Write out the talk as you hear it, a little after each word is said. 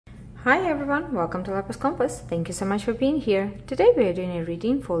Hi everyone, welcome to Lifepath Compass. Thank you so much for being here. Today we are doing a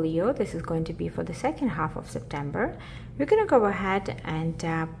reading for Leo. This is going to be for the second half of September. We're going to go ahead and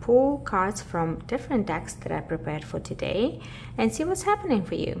pull cards from different decks that I prepared for today and see what's happening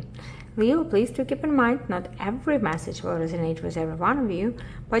for you. Leo, please do keep in mind, not every message will resonate with every one of you,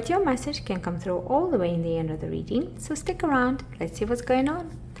 but your message can come through all the way in the end of the reading. So stick around, let's see what's going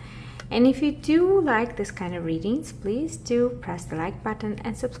on. And if you do like this kind of readings, please do press the like button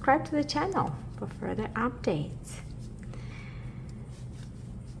and subscribe to the channel for further updates.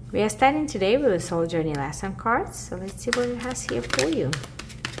 We are starting today with the Soul Journey Lesson cards, so let's see what it has here for you.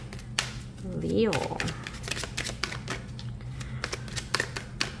 Leo.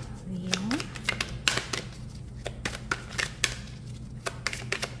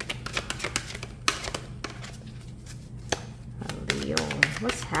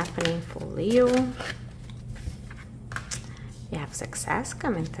 What's happening for Leo? You have success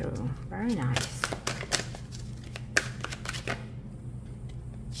coming through. Very nice.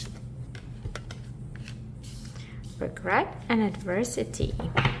 Regret and adversity.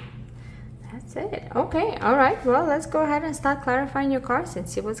 That's it. Okay, all right. Well, let's go ahead and start clarifying your cards and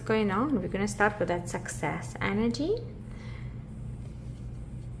see what's going on. We're going to start with that success energy.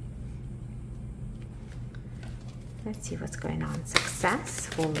 Let's see what's going on. Success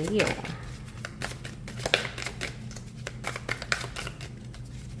for Leo.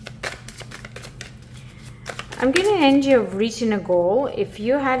 I'm getting an energy of reaching a goal. If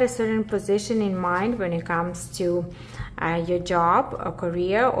you had a certain position in mind when it comes to your job or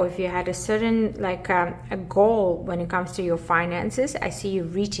career, or if you had a certain a goal when it comes to your finances, I see you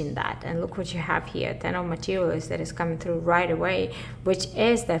reaching that. And look what you have here, Ten of Materials that is coming through right away, which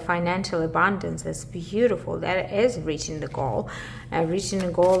is the financial abundance. That's beautiful. That is reaching the goal, reaching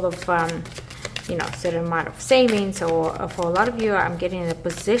the goal of certain amount of savings, or for a lot of you, I'm getting a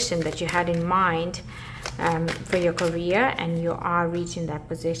position that you had in mind for your career, and you are reaching that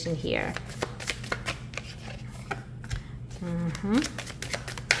position here.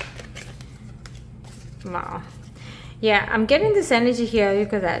 Wow. Yeah, I'm getting this energy here.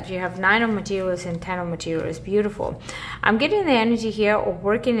 Look at that. You have 9 of Materials and 10 of Materials. Beautiful. I'm getting the energy here of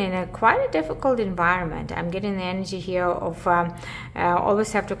working in a quite a difficult environment. I'm getting the energy here of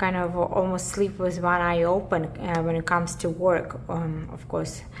always have to kind of almost sleep with one eye open when it comes to work. Of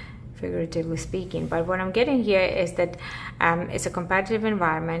course, figuratively speaking, but what I'm getting here is that it's a competitive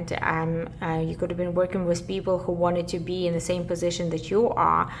environment. You could have been working with people who wanted to be in the same position that you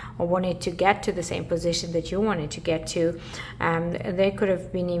are, or wanted to get to the same position that you wanted to get to. They could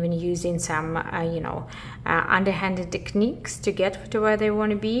have been even using some underhanded techniques to get to where they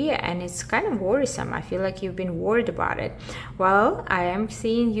want to be, and it's kind of worrisome. I feel like you've been worried about it. Well, I am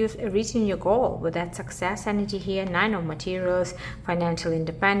seeing you reaching your goal with that success energy here. 9 of Materials, financial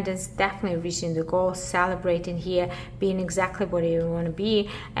independence, definitely reaching the goal, celebrating here, being exactly what you want to be.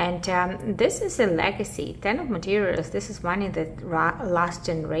 And this is a legacy. 10 of Materials, this is money that lasts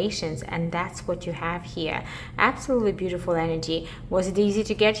generations, and that's what you have here. Absolutely beautiful energy. Was it easy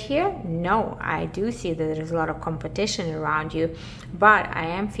to get here? No. I do see that there's a lot of competition around you, but I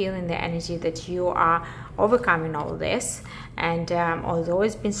am feeling the energy that you are overcoming all this, and although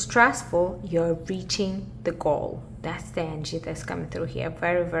it's been stressful, you're reaching the goal. That's the energy that's coming through here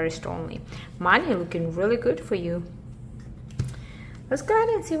very, very strongly. Money looking really good for you. Let's go ahead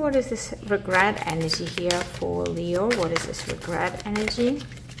and see what is this regret energy here for Leo. What is this regret energy?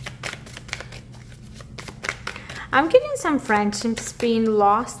 I'm getting some friendships being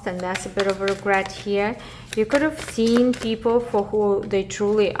lost, and that's a bit of a regret here. You could have seen people for who they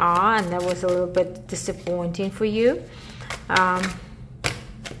truly are, and that was a little bit disappointing for you.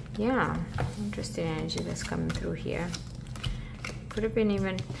 Yeah, interesting energy that's coming through here. Could have been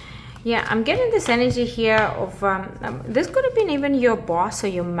even... Yeah, I'm getting this energy here of this could have been even your boss or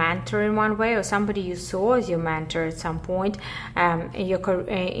your mentor in one way, or somebody you saw as your mentor at some point in your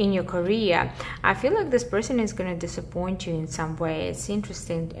career. I feel like this person is going to disappoint you in some way. It's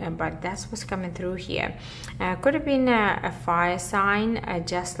interesting, but that's what's coming through here. Could have been a fire sign,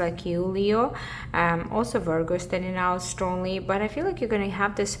 just like you, Leo. Also Virgo standing out strongly, but I feel like you're going to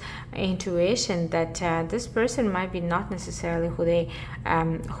have this intuition that this person might be not necessarily who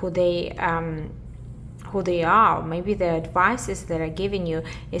they are. Maybe the advices that are giving you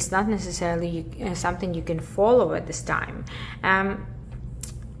is not necessarily something you can follow at this time. I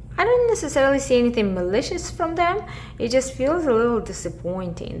I don't necessarily see anything malicious from them. It just feels a little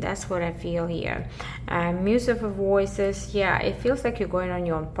disappointing. That's what I feel here. Muse of voices, yeah, it feels like you're going on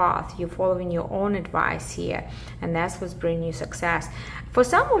your own path. You're following your own advice here, and that's what's bringing you success. For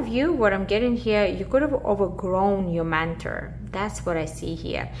some of you, what I'm getting here, you could have overgrown your mentor. That's what I see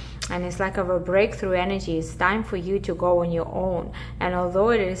here. And it's like of a breakthrough energy. It's time for you to go on your own. And although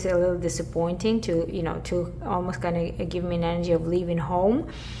it is a little disappointing to, you know, to almost kind of give me an energy of leaving home,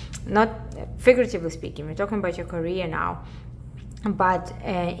 not figuratively speaking, we're talking about your career now. But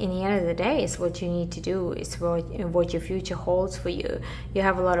in the end of the day, it's what you need to do. It's what your future holds for you. You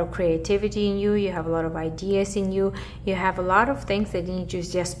have a lot of creativity in you. You have a lot of ideas in you. You have a lot of things that need to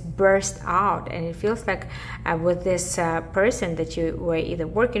just burst out. And it feels like with this person that you were either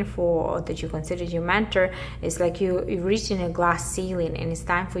working for or that you considered your mentor, it's like you're reaching a glass ceiling, and it's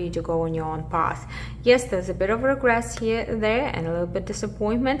time for you to go on your own path. Yes, there's a bit of regress here and there and a little bit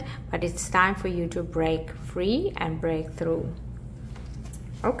disappointment, but it's time for you to break free and break through.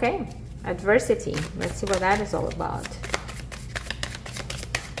 Okay, adversity. Let's see what that is all about.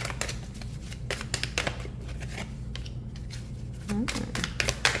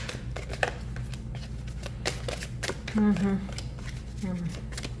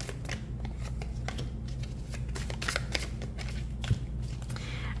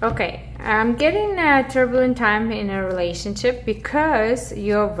 Okay, I'm getting a turbulent time in a relationship because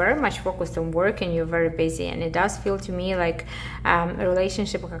you're very much focused on work and you're very busy, and it does feel to me like a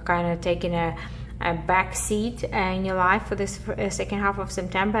relationship are kind of taking a back seat in your life for this second half of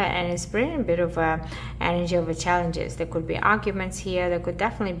September, and it's bringing a bit of a energy of challenges. There could be arguments here. There could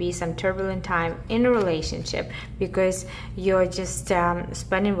definitely be some turbulent time in a relationship because you're just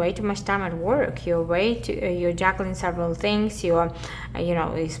spending way too much time at work. You're juggling several things. You're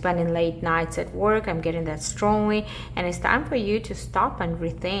spending late nights at work. I'm getting that strongly, and it's time for you to stop and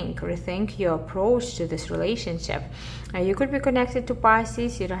rethink your approach to this relationship. You could be connected to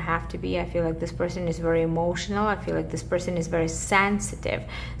Pisces. You don't have to be. I feel like this person is very emotional. I feel like this person is very sensitive.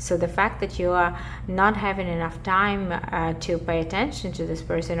 So the fact that you are not having enough time to pay attention to this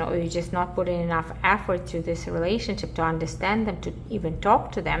person, or you're just not putting enough effort to this relationship to understand them, to even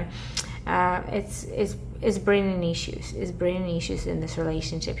talk to them, it's bringing issues. It's bringing issues in this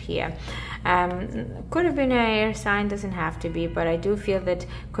relationship here. Could have been an air sign, doesn't have to be, but I do feel that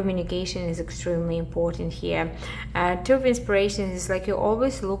communication is extremely important here. Two of inspirations is like you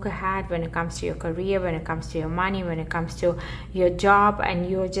always look ahead when it comes to your career, when it comes to your money, when it comes to your job, and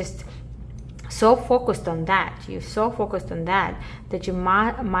you're just so focused on that. You're so focused on that you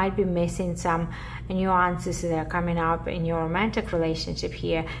might be missing some nuances that are coming up in your romantic relationship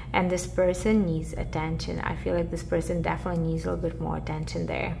here, and this person needs attention. I feel like this person definitely needs a little bit more attention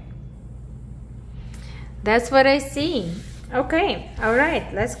there. That's what I see. Okay, all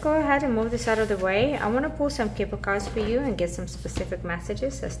right, let's go ahead and move this out of the way. I want to pull some Keeper cards for you and get some specific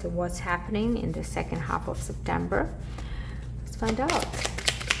messages as to what's happening in the second half of September. Let's find out.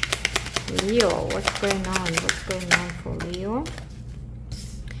 Leo, what's going on? What's going on for Leo?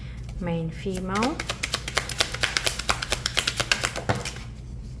 Main female.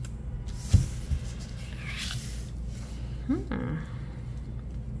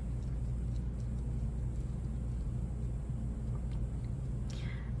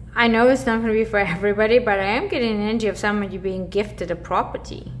 I know it's not going to be for everybody, but I am getting an energy of somebody being gifted a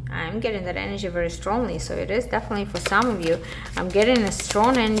property. I'm getting that energy very strongly, so it is definitely for some of you. I'm getting a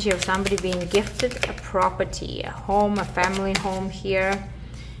strong energy of somebody being gifted a property, a home, a family home here.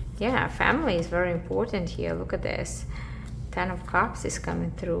 Yeah, family is very important here. Look at this. 10 of Cups is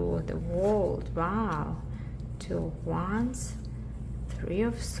coming through. The World. Wow. 2 of Wands. 3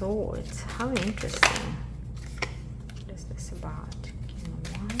 of Swords. How interesting. What is this about? King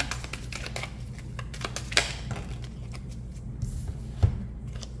of Wands.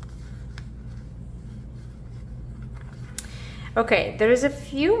 Okay, there's a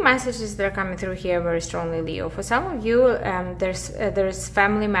few messages that are coming through here very strongly, Leo. For some of you, there's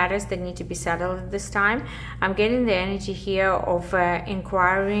family matters that need to be settled at this time. I'm getting the energy here of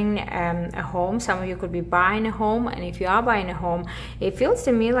inquiring a home. Some of you could be buying a home, and if you are buying a home, it feels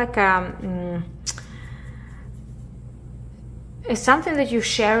to me like it's something that you're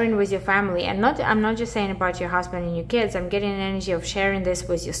sharing with your family, and I'm not just saying about your husband and your kids. I'm getting an energy of sharing this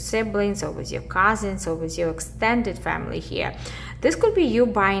with your siblings or with your cousins or with your extended family here. This could be you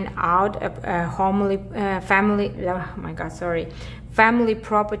buying out a family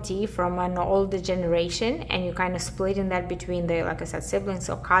property from an older generation, and you're kind of splitting that between the, like I said, siblings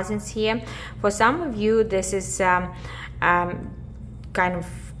or cousins here. For some of you, this is kind of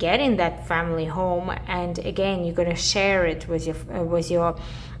getting that family home, and again, you're going to share it with your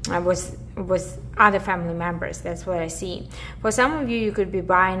with other family members. That's what I see. For some of you, you could be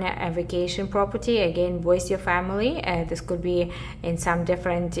buying a vacation property, again, with your family. This could be in some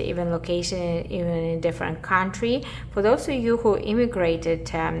different even location, even in a different country. For those of you who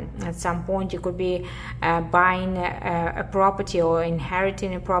immigrated at some point, you could be buying a property or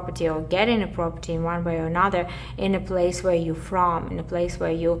inheriting a property or getting a property in one way or another in a place where you're from, in a place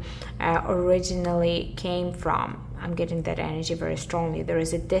where you originally came from. I'm getting that energy very strongly. There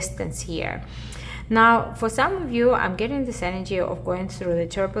is a distance here. Now, for some of you, I'm getting this energy of going through the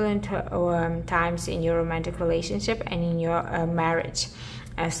turbulent times in your romantic relationship and in your marriage.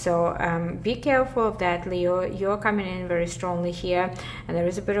 So be careful of that, Leo. You're coming in very strongly here, and there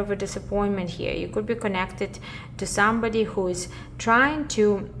is a bit of a disappointment here. You could be connected to somebody who is trying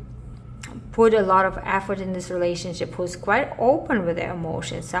to put a lot of effort in this relationship, who's quite open with their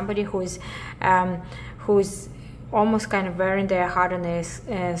emotions, somebody who's almost kind of wearing their heart on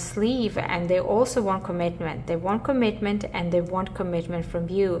their sleeve, and they also want commitment. They want commitment, and they want commitment from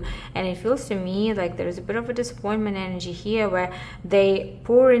you. And it feels to me like there's a bit of a disappointment energy here, where they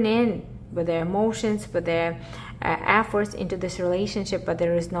pouring in with their emotions, with their efforts into this relationship, but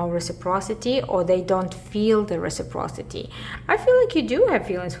there is no reciprocity, or they don't feel the reciprocity. I feel like you do have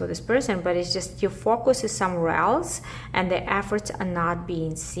feelings for this person, but it's just your focus is somewhere else, and the efforts are not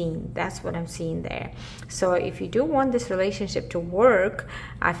being seen. That's what I'm seeing there. So if you do want this relationship to work,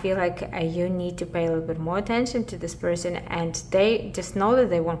 I feel like you need to pay a little bit more attention to this person, and they just know that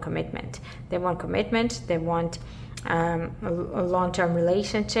they want commitment. They want commitment. They want a long-term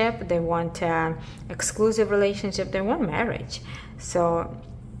relationship. They want exclusive relationship. They want marriage. So,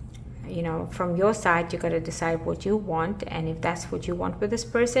 you know, from your side, you got to decide what you want, and if that's what you want with this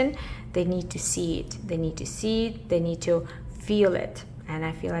person, they need to see it. They need to see it. They need to feel it. And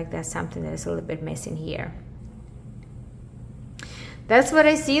I feel like that's something that is a little bit missing here. That's what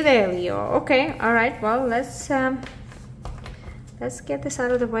I see there, Leo. Okay, all right. Well, let's get this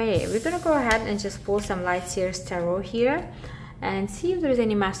out of the way. We're going to go ahead and just pull some Light Seer's Tarot here and see if there's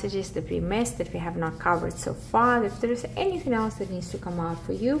any messages that we missed, that we have not covered so far, if there's anything else that needs to come out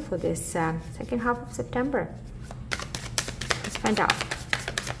for you for this second half of September. Let's find out.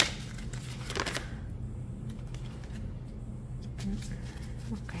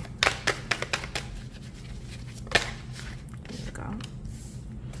 Okay. Here we go.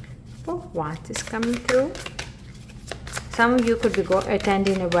 Four of Wands is coming through. Some of you could be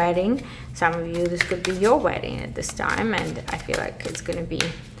attending a wedding. Some of you, this could be your wedding at this time, and I feel like it's going to be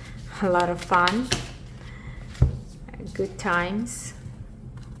a lot of fun, good times.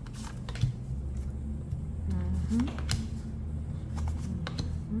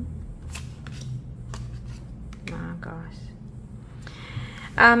 Oh gosh.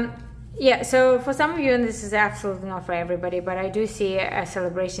 Yeah, so for some of you, and this is absolutely not for everybody, but I do see a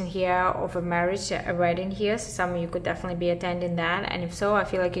celebration here of a marriage, a wedding here. So some of you could definitely be attending that. And if so, I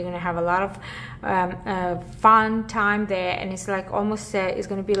feel like you're going to have a lot of fun time there. And it's like almost, it's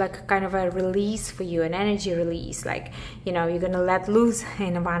going to be like kind of a release for you, an energy release. Like, you know, you're going to let loose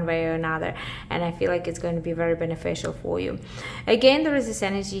in one way or another. And I feel like it's going to be very beneficial for you. Again, there is this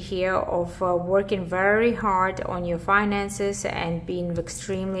energy here of working very hard on your finances and being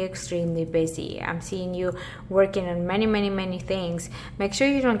extremely busy. I'm seeing you working on many things. Make sure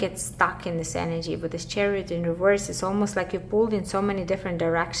you don't get stuck in this energy. With this Chariot in reverse, it's almost like you're pulled in so many different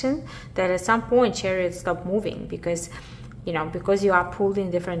directions that at some point Chariot stop moving, because you know, because you are pulled in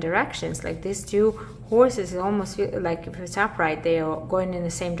different directions. Like these two horses, it almost feel like if it's upright, they are going in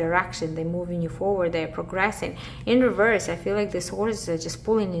the same direction. They're moving you forward. They're progressing. In reverse, I feel like these horses are just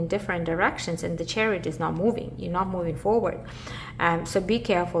pulling in different directions, and the Chariot is not moving. You're not moving forward. So be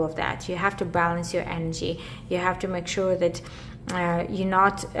careful of that. You have to balance your energy. You have to make sure that you're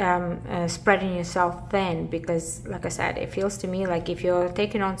not spreading yourself thin, because like I said, it feels to me like if you're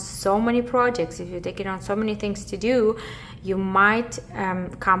taking on so many projects, if you're taking on so many things to do, you might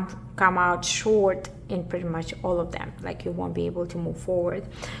come out short in pretty much all of them. Like you won't be able to move forward.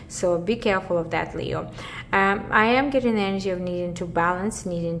 So be careful of that, Leo. I am getting the energy of needing to balance,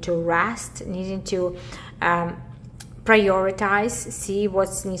 needing to rest, needing to prioritize, see what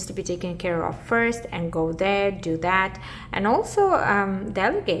needs to be taken care of first, and go there, do that. And also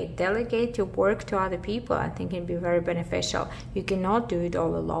delegate your work to other people. I think it'd be very beneficial. You cannot do it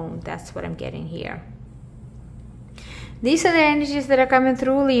all alone. That's what I'm getting here. These are the energies that are coming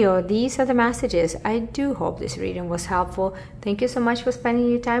through, Leo. These are the messages. I do hope this reading was helpful. Thank you so much for spending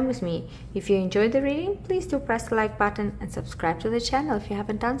your time with me. If you enjoyed the reading, please do press the like button and subscribe to the channel if you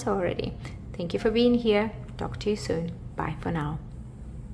haven't done so already. Thank you for being here. Talk to you soon. Bye for now.